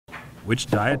Which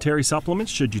dietary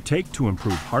supplements should you take to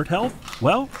improve heart health?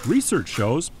 Well, research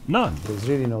shows none. There's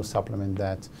really no supplement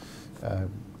that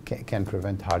can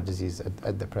prevent heart disease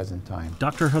at the present time.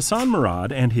 Dr. Hassan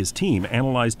Murad and his team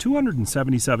analyzed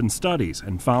 277 studies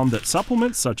and found that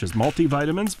supplements such as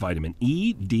multivitamins, vitamin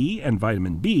E, D, and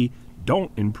vitamin B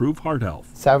don't improve heart health.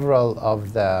 Several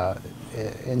of the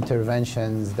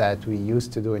interventions that we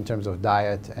used to do in terms of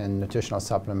diet and nutritional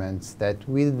supplements that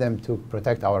we did them to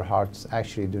protect our hearts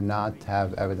actually do not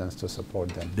have evidence to support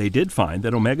them. They did find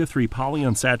that omega-3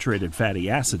 polyunsaturated fatty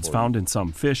acids found in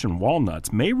some fish and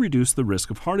walnuts may reduce the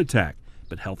risk of heart attack,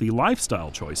 but healthy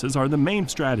lifestyle choices are the main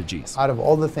strategies. Out of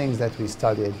all the things that we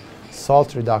studied,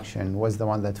 salt reduction was the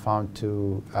one that found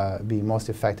to be most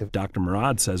effective. Dr.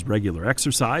 Murad says regular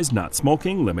exercise, not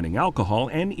smoking, limiting alcohol,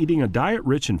 and eating a diet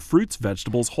rich in fruits,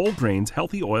 vegetables, whole grains,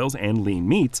 healthy oils, and lean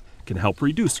meats can help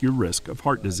reduce your risk of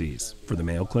heart disease. For the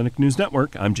Mayo Clinic News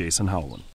Network, I'm Jason Howland.